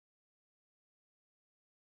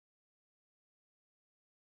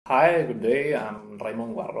Hi, good day. I'm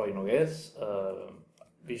Raymond Guarro Nogués,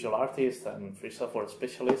 visual artist and free software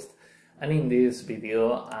specialist. And in this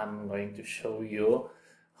video, I'm going to show you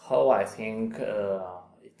how I think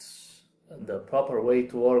it's the proper way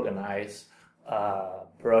to organize a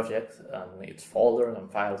project and its folders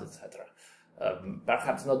and files, etc.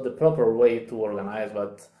 Perhaps not the proper way to organize,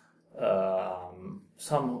 but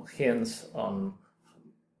some hints on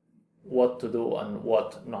what to do and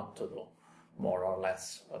what not to do, more or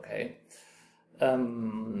less, okay?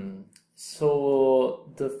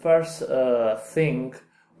 So the first thing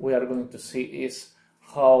we are going to see is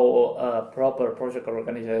how a proper project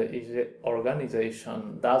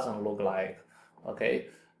organization doesn't look like, okay?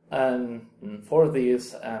 And for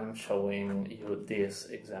this, I'm showing you this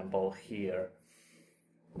example here.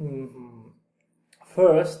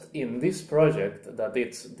 First, in this project, that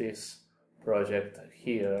it's this project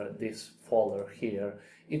here, this folder here,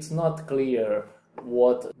 it's not clear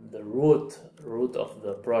what the root of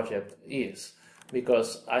the project is,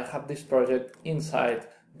 because I have this project inside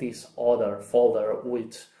this other folder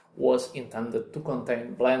which was intended to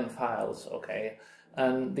contain blend files, okay?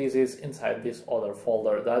 And this is inside this other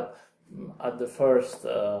folder that at the first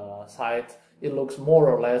sight it looks more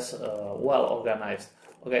or less well organized,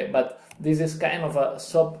 okay? But this is kind of a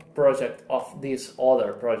sub-project of this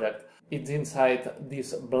other project. It's inside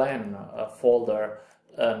this blend folder,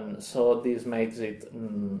 and so this makes it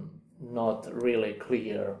not really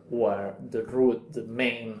clear where the root, the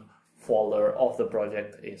main folder of the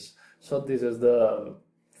project is. So this is the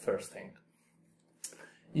first thing.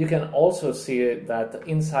 You can also see that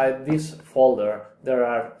inside this folder there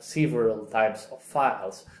are several types of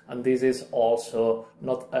files, and this is also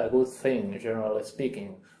not a good thing, generally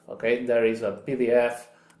speaking. Okay, there is a PDF,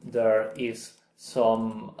 there is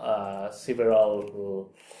some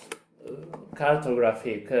several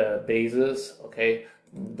cartographic bases, okay,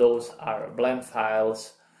 those are blend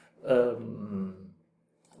files.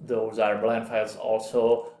 Those are blend files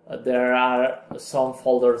also. There are some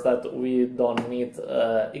folders that we don't need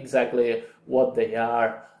exactly what they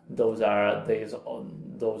are. Those are those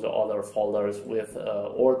other folders with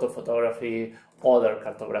orthophotography, other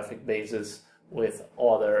cartographic bases with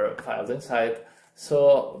other files inside.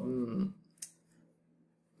 So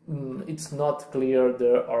it's not clear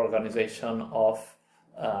the organization of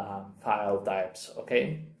file types,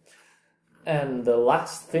 okay? And the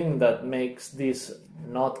last thing that makes this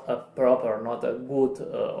not a proper, not a good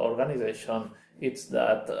organization, it's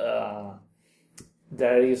that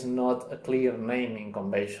there is not a clear naming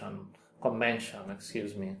convention,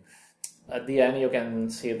 excuse me. At the end you can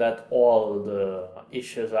see that all the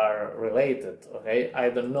issues are related, okay? I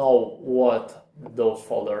don't know what those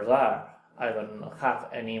folders are. I don't have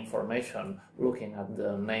any information looking at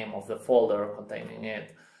the name of the folder containing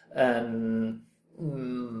it. And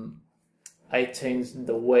I changed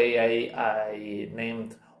the way I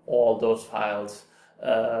named all those files.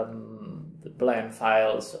 The blend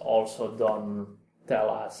files also don't tell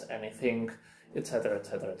us anything, etc.,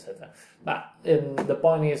 etc., etc. But the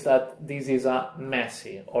point is that this is a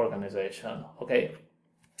messy organization, okay?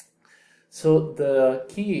 So the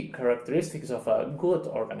key characteristics of a good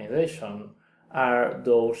organization are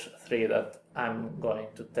those three that I'm going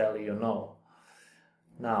to tell you now.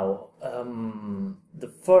 Now, the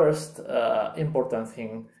first important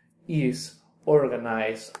thing is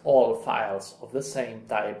organize all files of the same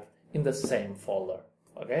type in the same folder,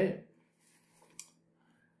 okay?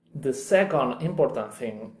 The second important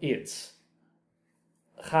thing is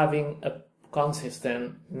having a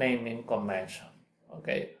consistent naming convention,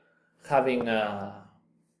 okay? Having a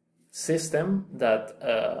system that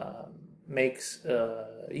makes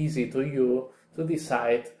easy to you to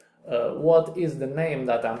decide what is the name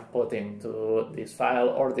that I'm putting to this file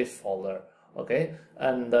or this folder, okay?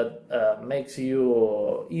 And that makes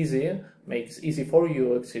easy for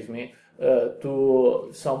you, excuse me, to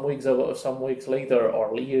some weeks later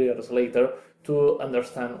or years later to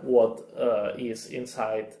understand what is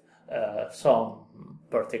inside some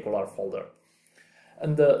particular folder.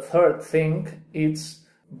 And the third thing is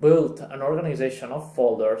build an organization of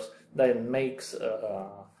folders that makes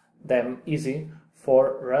them easy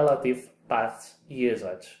for relative path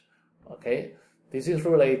usage. Okay, this is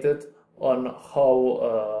related on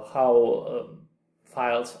how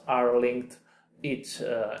files are linked each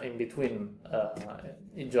in between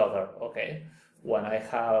each other. Okay, when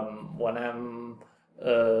I'm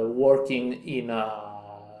working in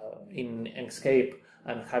Inkscape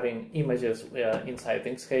and having images inside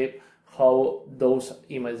Inkscape, how those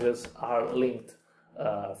images are linked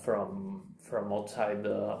from outside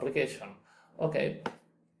the application. Okay,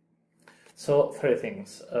 so three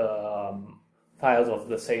things. files of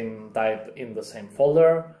the same type in the same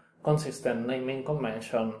folder, consistent naming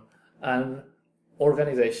convention, and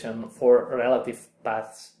organization for relative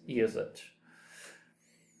paths usage.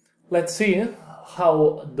 Let's see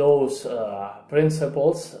how those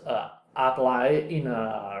principles apply in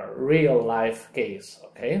a real-life case,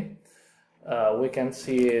 okay? We can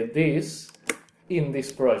see this in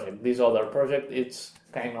this project. This other project, it's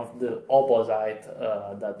kind of the opposite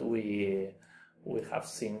that we have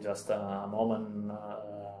seen just a moment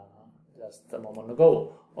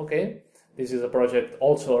ago. Okay, this is a project,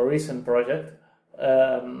 also a recent project,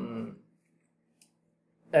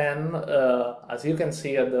 and as you can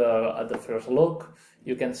see at the first look,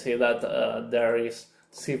 you can see that there is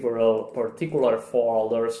several particular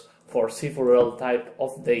folders for several type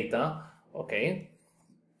of data. Okay,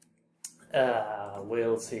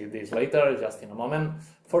 we'll see this later, just in a moment.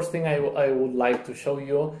 First thing I would like to show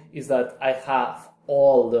you is that I have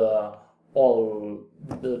all the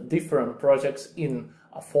different projects in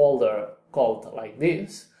a folder called like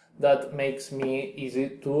this. That makes me easy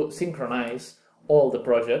to synchronize all the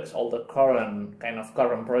projects, all the current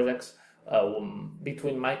projects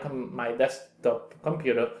between my desktop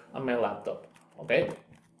computer and my laptop. Okay,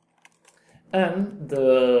 and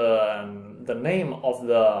the name of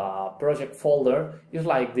the project folder is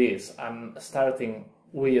like this. I'm starting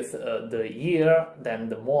with the year, then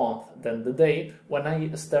the month, then the day when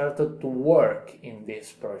I started to work in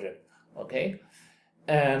this project. Okay,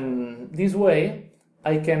 and this way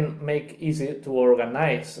I can make easy to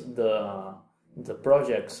organize the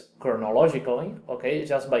projects chronologically. Okay,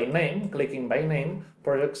 just by name, clicking by name,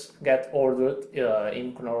 projects get ordered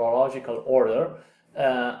in chronological order,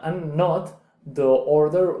 and not the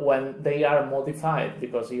order when they are modified,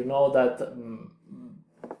 because you know that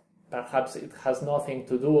perhaps it has nothing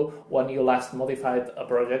to do when you last modified a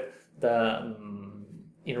project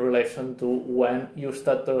in relation to when you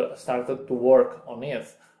started to work on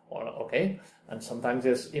it. Okay, and sometimes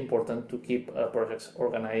it's important to keep projects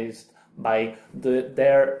organized by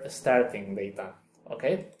their starting data.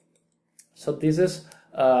 Okay, so this is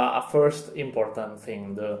a first important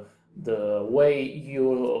thing, the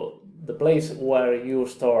place where you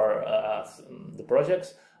store the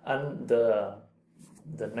projects, and the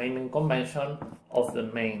naming convention of the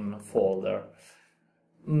main folder.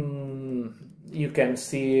 You can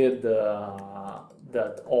see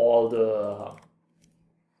that all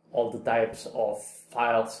the types of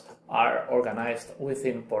files are organized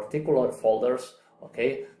within particular folders.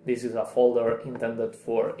 Okay, this is a folder intended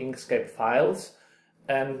for Inkscape files,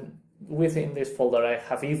 and within this folder I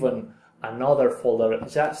have even another folder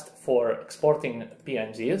just for exporting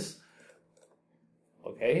PNGs.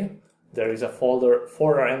 Okay, there is a folder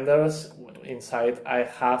for renders. Inside I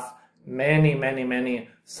have many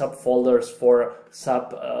subfolders for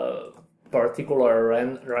particular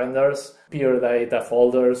renders, pure data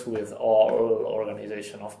folders with all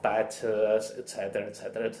organization of patches, etc,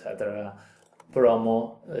 etc, etc.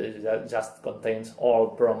 Promo just contains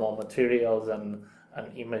all promo materials and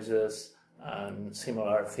images and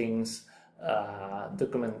similar things,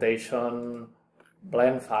 documentation,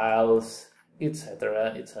 blend files,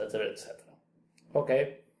 etc, etc, etc.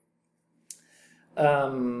 Okay.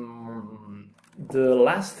 The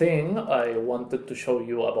last thing I wanted to show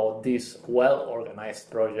you about this well-organized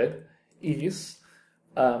project is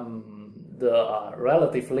the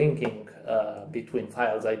relative linking between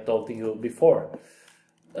files I told you before.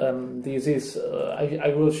 This is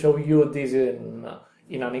I will show you this in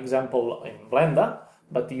an example in Blender,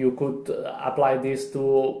 but you could apply this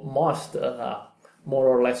to most more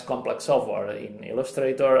or less complex software in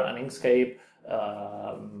Illustrator and Inkscape,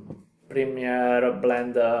 Premiere,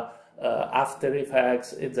 Blender, After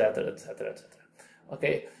Effects, etc, etc, etc.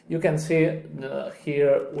 Okay, you can see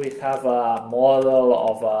here we have a model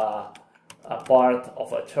of a part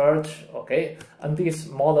of a church. Okay, and this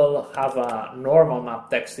model have a normal map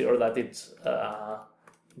texture that it's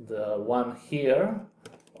the one here.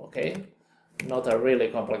 Okay, not a really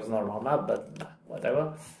complex normal map, but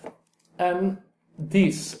whatever. And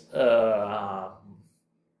this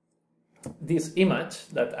this image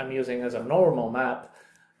that I'm using as a normal map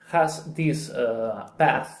has this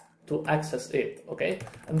path to access it. Okay,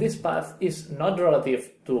 and this path is not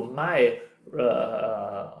relative to my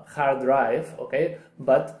hard drive, okay,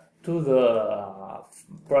 but to the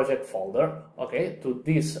project folder, okay, to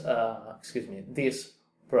this this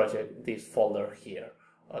project, this folder here.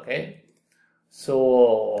 Okay,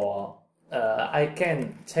 so I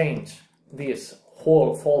can change this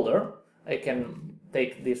whole folder. I can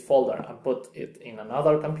take this folder and put it in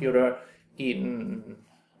another computer, in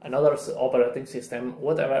another operating system,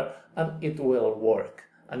 whatever, and it will work.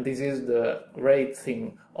 And this is the great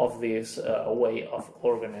thing of this way of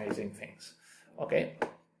organizing things. Okay.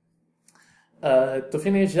 To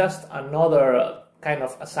finish, just another kind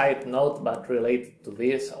of a side note, but related to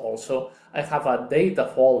this also, I have a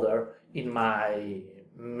data folder in my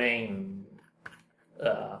main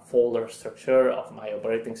folder structure of my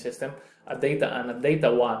operating system, a data and a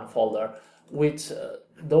data one folder, which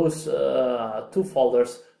those two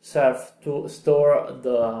folders serve to store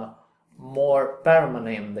the more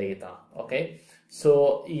permanent data. Okay,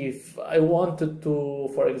 so if I wanted to,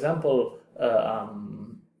 for example,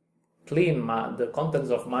 clean the contents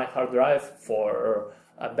of my hard drive for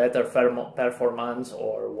a better performance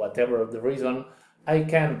or whatever the reason, I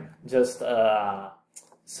can just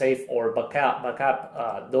save or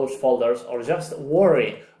backup those folders, or just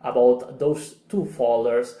worry about those two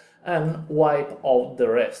folders and wipe out the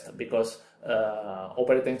rest, because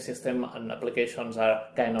operating system and applications are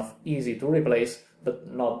kind of easy to replace, but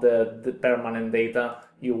not the permanent data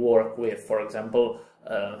you work with. For example,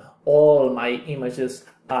 all my images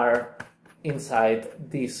are inside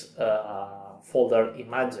this folder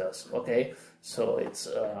images, okay? So it's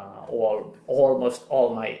almost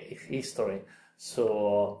all my history.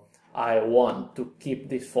 So I want to keep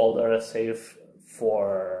this folder safe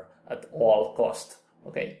at all cost,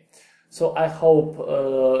 okay? So I hope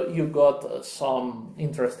you got some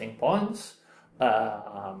interesting points.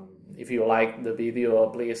 If you like the video,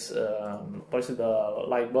 please push the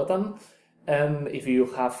like button. And if you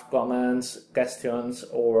have comments, questions,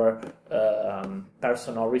 or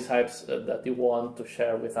personal recipes that you want to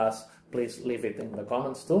share with us, please leave it in the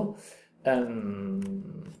comments too.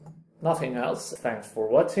 And nothing else. Thanks for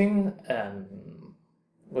watching, and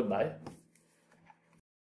goodbye.